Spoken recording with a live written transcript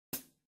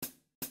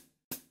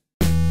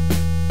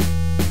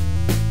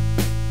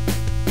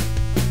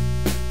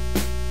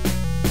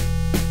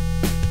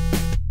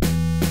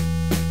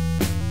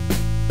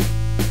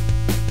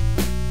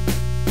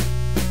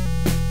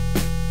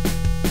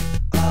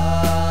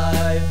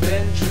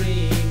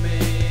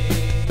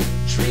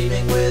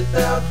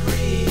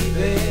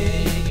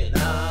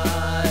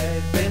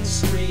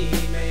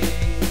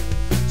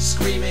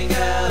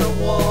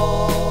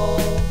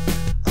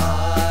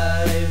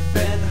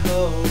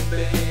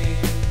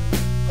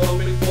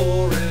hoping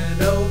for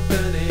an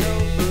opening.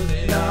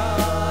 And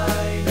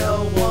I know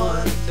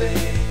one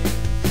thing,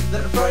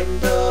 that I'm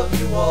frightened of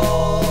you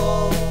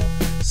all.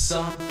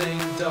 Something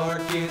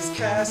dark is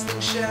casting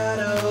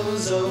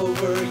shadows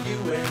over you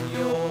and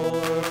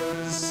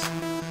yours.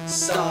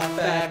 Stop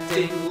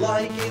acting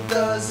like it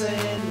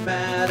doesn't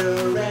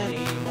matter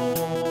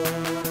anymore.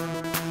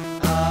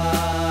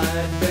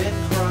 I've been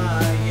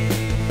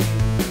crying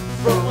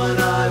from when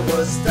I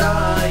was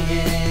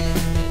dying,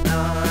 and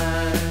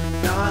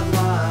I'm not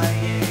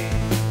lying.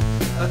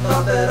 I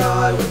thought that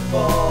I would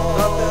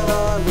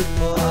fall.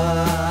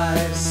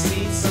 I've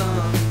seen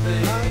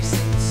something,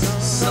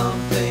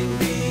 something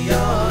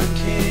beyond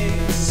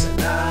kings,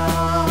 and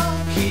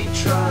I'll keep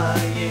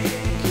trying.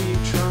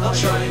 I'll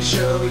try and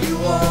show you